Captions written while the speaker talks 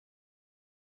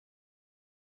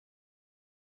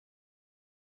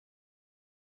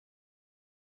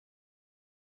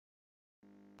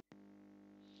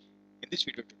this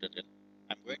video tutorial,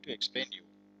 I'm going to explain you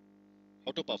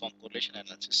how to perform correlation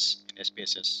analysis in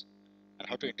SPSS and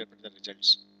how to interpret the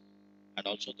results and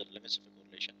also the relevance of a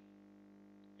correlation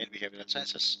in behavioral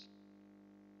sciences.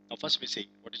 Now first we see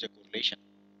what is a correlation.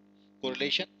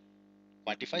 Correlation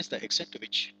quantifies the extent to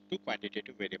which two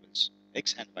quantitative variables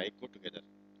x and y go together.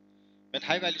 When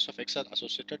high values of x are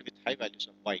associated with high values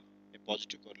of y, a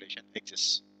positive correlation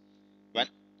exists. When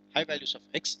high values of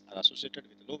x are associated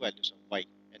with low values of y,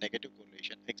 a negative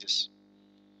correlation exists.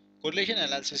 Correlation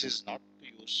analysis is not to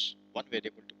use one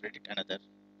variable to predict another,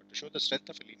 but to show the strength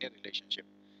of a linear relationship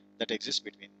that exists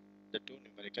between the two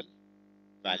numerical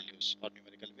values or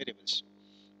numerical variables.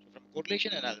 So from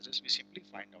correlation analysis, we simply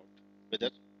find out whether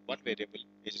one variable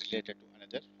is related to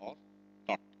another or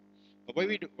not. But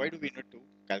why do we need to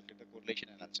calculate the correlation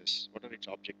analysis? What are its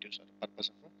objectives or the purpose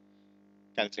of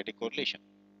calculating correlation?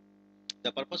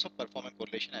 The purpose of performing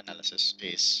correlation analysis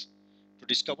is to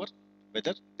discover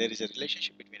whether there is a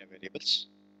relationship between variables.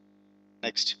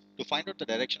 Next, to find out the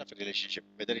direction of a relationship,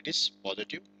 whether it is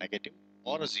positive, negative,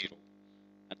 or a zero.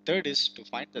 And third is to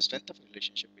find the strength of a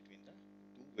relationship between the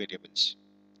two variables.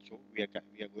 So we are going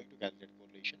to calculate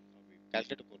correlation, or we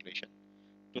calculate a correlation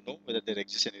to know whether there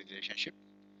exists any relationship.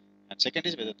 And second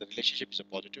is whether the relationship is a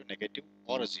positive, negative,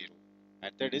 or a zero.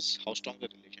 And third is how strong the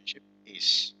relationship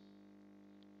is.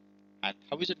 And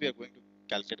how is it we are going to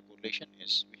calculate correlation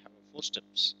is we have 4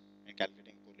 steps in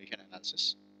calculating correlation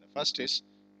analysis. The first is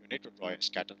you need to draw a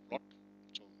scatter plot.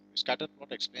 So scatter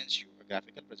plot explains you a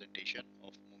graphical presentation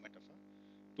of movement of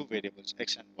two variables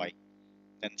x and y.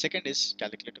 Then second is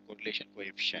calculate a correlation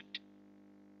coefficient.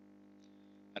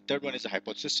 And third one is the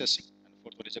hypothesis testing, and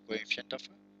fourth one is the coefficient of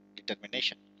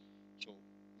determination. So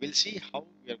we'll see how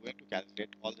we are going to calculate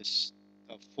all this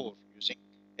 4 using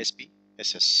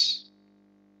SPSS.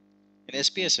 In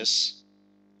SPSS,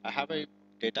 I have a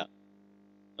data.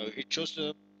 It shows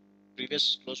the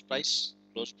previous close price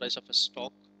of a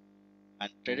stock,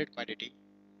 and traded quantity,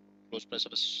 close price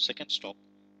of a second stock,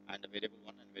 and a variable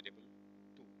 1 and variable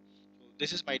 2. So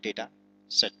this is my data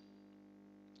set.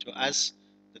 So as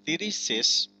the theory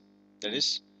says, that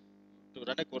is to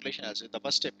run a correlation analysis, the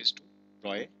first step is to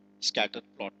draw a scatter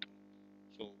plot.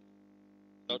 So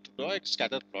now to draw a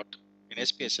scatter plot in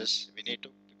SPSS, we need to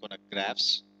click on a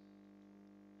graphs,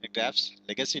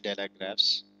 legacy data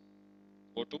graphs,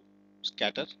 go to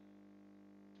scatter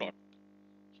plot.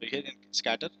 So here in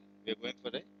scatter, we are going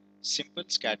for a simple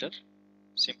scattered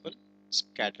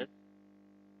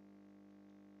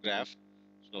graph.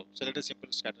 So select a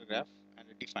simple scatter graph and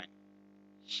define.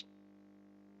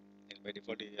 And by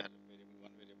default, you have variable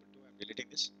 1, variable 2. I'm deleting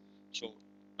this. So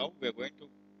now we are going to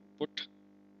put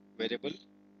variable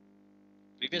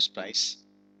previous price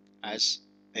as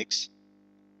x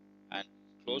and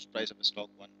close price of a stock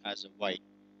 1 as a y,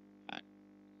 and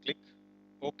click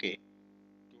OK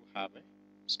to have a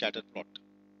scatter plot.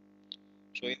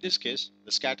 So in this case,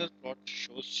 the scatter plot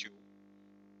shows you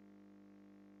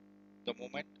the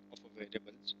movement of a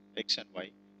variables x and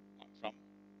y from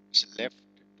left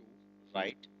to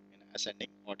right in ascending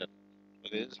order. So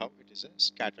this is how it is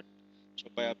scattered. So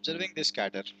by observing this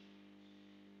scatter,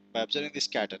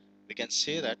 we can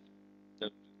say that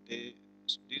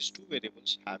these two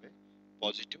variables have a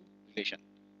positive relation.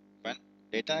 When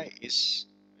data is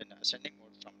in ascending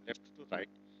mode from left to right,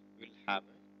 we will have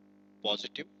a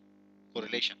positive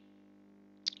correlation.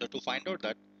 So to find out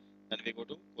that, then we go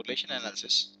to correlation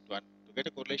analysis. To get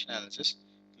a correlation analysis,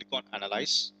 click on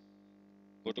analyze,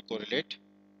 go to correlate,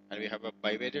 and we have a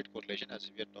bivariate correlation.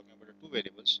 As we are talking about two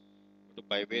variables, go to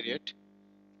bivariate,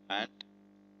 and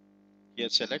here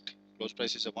select close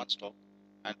price is a one stock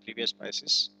and previous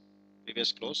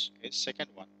close is second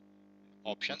one.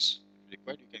 Options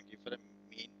required, you can give for a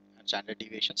mean and standard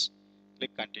deviations.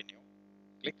 Click continue,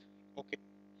 click OK.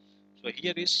 So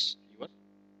here is your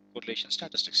correlation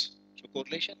statistics. So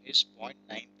correlation is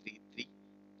 0.933,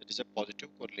 that is a positive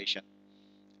correlation,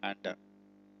 and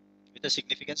with a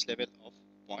significance level of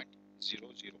 0.00.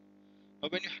 Now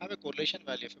when you have a correlation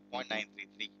value of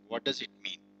 0.933, what does it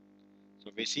mean?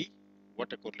 So we see what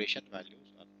the correlation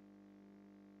values are.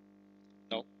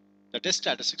 Now the test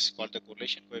statistics called the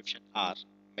correlation coefficient R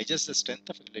measures the strength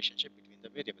of a relationship between the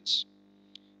variables.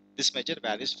 This measure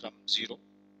varies from 0,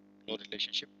 low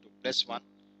relationship, to +1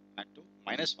 and to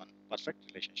 -1, perfect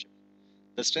relationship.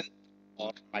 The strength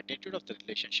or magnitude of the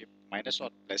relationship minus or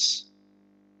plus,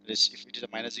 that is, if it is a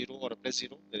 -0 or a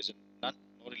 +0, there is a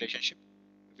no relationship.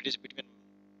 If it is between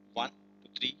 1 to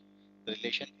 3, the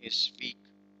relation is weak.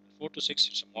 4 to 6,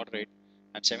 it's a moderate,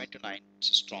 and 7 to 9, it's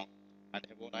a strong, and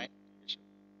above 9, it's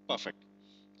perfect.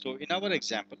 So in our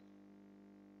example,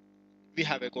 we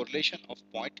have a correlation of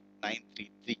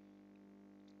 0.933.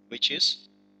 which is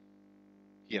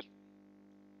here.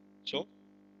 So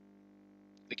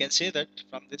we can say that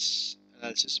from this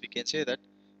analysis we can say that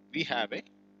we have a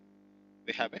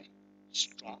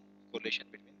strong correlation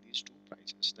between these two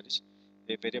prices, that is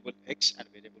a variable x and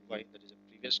variable y, that is a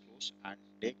previous close and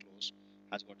day close,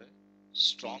 has got a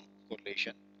strong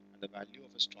correlation, and the value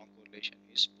of a strong correlation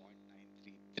is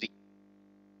 0.933.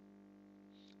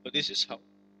 So this is how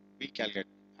we calculate,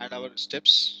 and our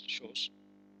steps shows,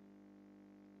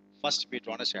 first we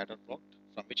drawn a scatter plot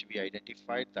from which we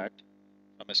identified that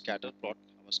from a scatter plot,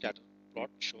 our scatter plot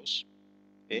shows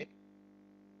a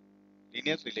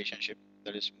linear relationship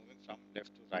that is moving from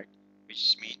left to right,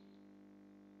 which means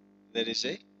there is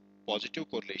a positive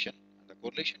correlation, and the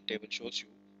correlation table shows you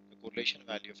the correlation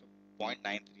value of a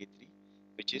 0.933,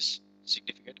 which is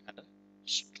significant and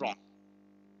strong.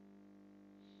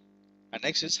 And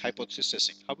next is hypothesis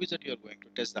testing. How is that you are going to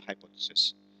test the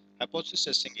hypothesis? Hypothesis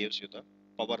testing gives you the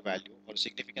power value or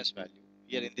significance value.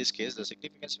 Here in this case the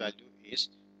significance value is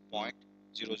 0.000.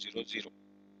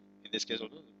 In this case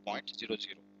also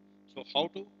 0.00. So how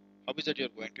is that you are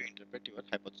going to interpret your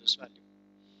hypothesis value?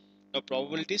 Now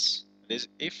probabilities is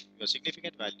if your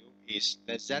significant value is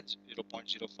less than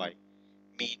 0.05,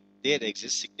 mean there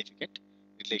exists significant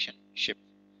relationship.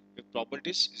 If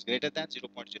probabilities is greater than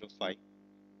 0.05,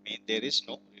 mean there is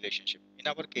no relationship. In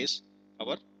our case,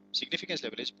 our significance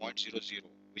level is 0.00,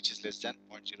 which is less than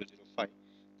 0.005.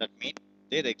 That means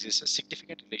there exists a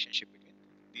significant relationship between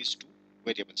these two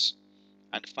variables.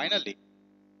 And finally,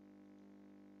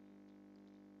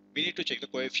 we need to check the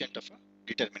coefficient of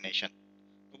determination.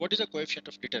 What is the coefficient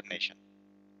of determination?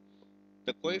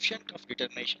 The coefficient of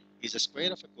determination is the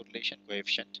square of a correlation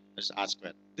coefficient, that is R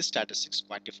square. This statistics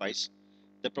quantifies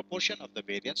the proportion of the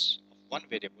variance of one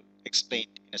variable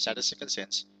explained in a statistical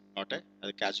sense, not a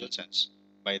casual sense,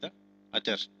 by the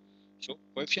other. So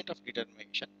coefficient of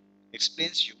determination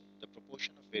explains you the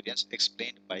proportion of variance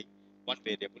explained by one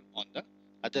variable on the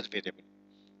other variable.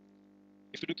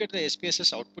 If you look at the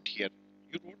SPSS output here,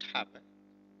 you don't have a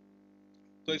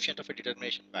coefficient of a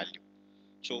determination value.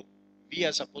 So we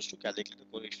are supposed to calculate the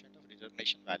coefficient of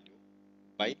determination value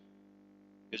by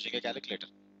using a calculator.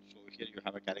 So here you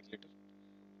have a calculator,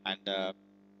 and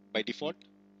by default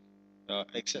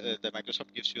the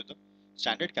Microsoft gives you the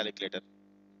standard calculator.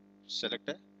 Select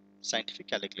a scientific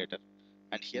calculator,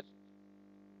 and here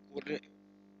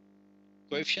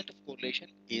coefficient of correlation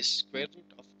is square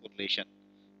root of correlation.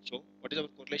 So what is our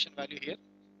correlation value here?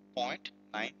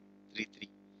 0.933.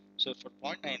 So for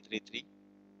 0.933,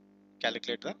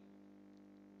 calculate the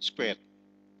square.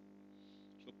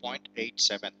 So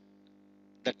 0.87.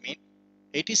 That means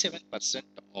 87%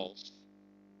 of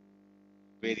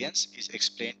variance is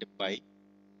explained by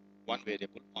one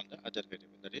variable on the other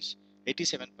variable. That is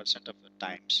 87% of the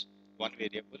times one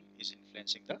variable is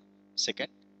influencing the second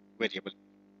variable.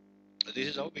 So this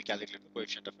is how we calculate the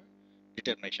coefficient of a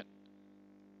determination.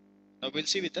 Now we'll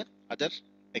see with the other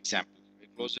example. We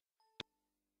close it.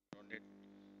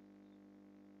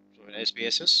 So in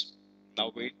SPSS,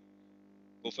 now we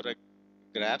go for a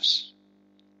graphs,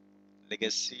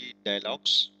 legacy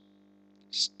dialogues,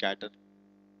 scatter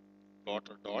plot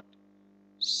or dot,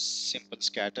 simple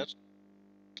scatter,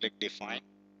 click define,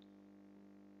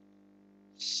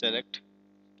 select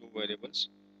two variables.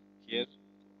 Here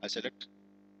I select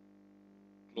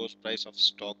close price of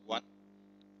stock 1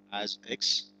 as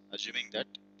X, assuming that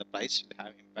the price will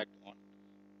have impact on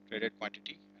traded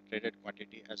quantity and traded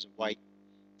quantity as Y,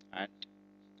 and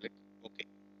click OK.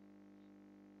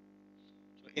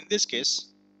 So in this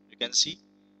case, you can see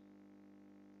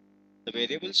the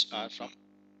variables are from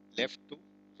left to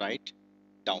right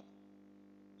down,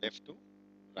 left to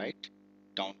right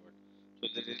downward. So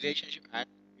the relationship, and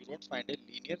you don't find a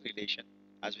linear relation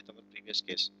as with our previous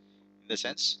case. In the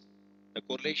sense, the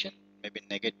correlation may be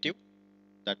negative,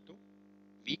 that too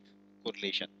weak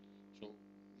correlation. So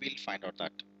we'll find out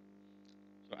that.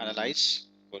 So analyze,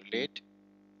 correlate,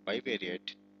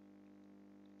 bivariate,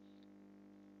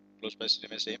 close price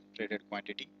remains same, traded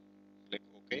quantity, click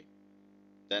OK.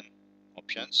 Then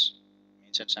options,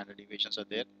 means and standard deviations are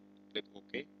there, click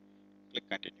OK, click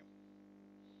continue.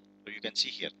 So you can see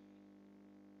here,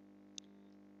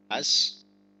 as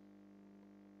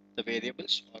the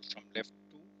variables are from left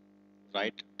to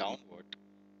right downward,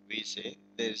 we say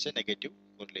there is a negative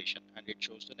correlation, and it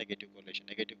shows the negative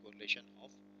correlation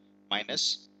of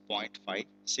minus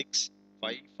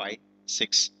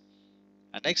 0.56556.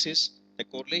 And next is the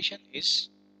correlation is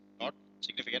not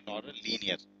significant nor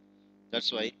linear.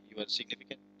 That's why your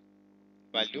significant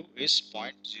value is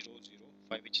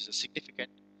 0.005, which is a significant,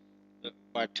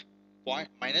 but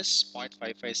minus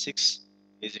 0.556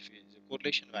 is if it is a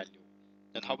correlation value.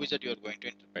 then how is that you are going to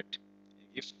interpret?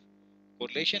 If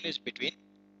correlation is between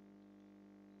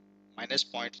minus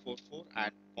 0.44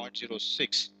 and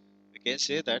 0.06, we can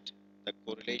say that the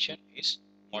correlation is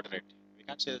moderate. We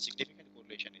can't say the significant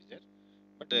correlation is there,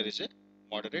 but there is a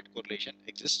moderate correlation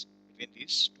exists between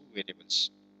these two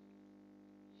variables.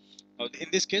 Now, in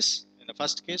this case, in the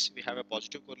first case, we have a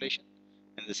positive correlation.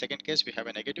 In the second case, we have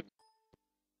a negative,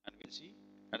 and we'll see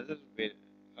another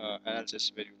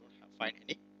analysis where you don't find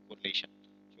any correlation.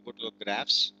 So go to the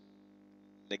graphs,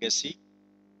 legacy,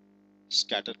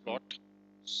 scatter plot,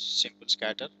 simple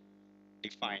scatter,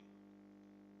 define.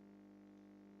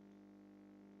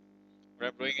 What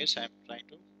I'm doing is I'm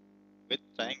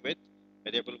trying with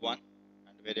variable 1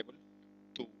 and variable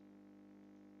 2.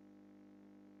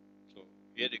 So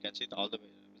here you can see all the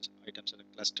items are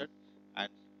clustered and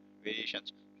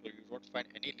variations. So you don't find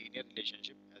any linear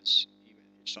relationship as even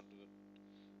it's on the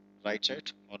right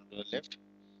side or on the left.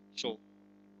 So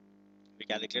we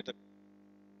calculate the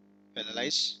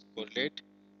analyze, correlate,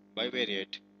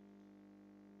 bivariate,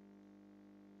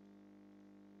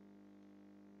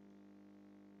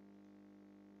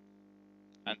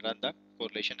 and run the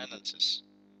correlation analysis.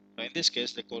 So in this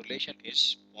case, the correlation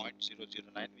is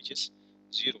 0.009, which is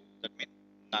 0. That means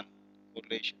none.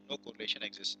 Correlation, no correlation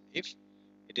exists. If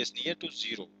it is near to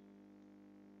 0,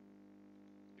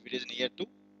 if it is near to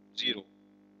 0,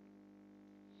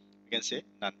 we can say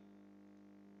none.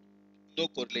 No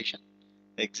correlation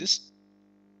exists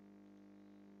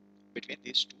between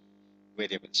these two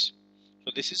variables.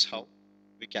 So this is how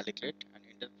we calculate and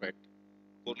interpret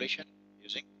correlation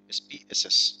using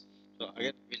SPSS. So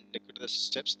again, we'll look at the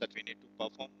steps that we need to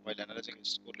perform while analyzing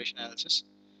this correlation analysis.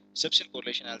 Steps in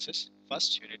correlation analysis: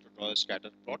 first, you need to draw a scatter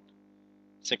plot.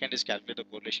 Second is calculate the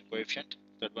correlation coefficient.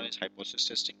 Third one is hypothesis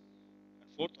testing. And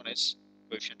fourth one is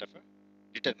coefficient of a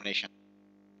determination.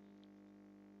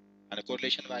 And the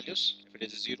correlation values: if it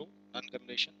is 0,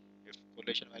 non-correlation. If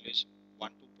correlation value is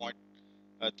 1 to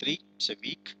 0.3, it's a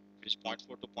weak. If it is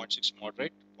 0.4 to 0.6,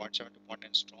 moderate. 0.7 to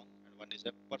 0.9, strong. And 1 is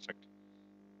a perfect.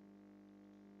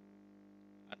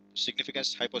 And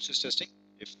significance hypothesis testing: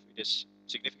 if it is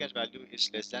significance value is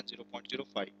less than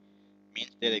 0.05,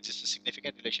 means there exists a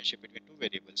significant relationship between two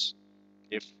variables.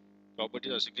 If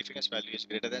probability or significance value is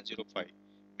greater than 0.5,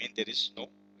 means there is no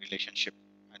relationship.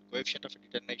 And coefficient of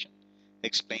determination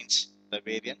explains the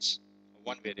variance of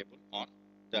one variable on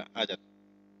the other.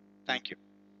 Thank you.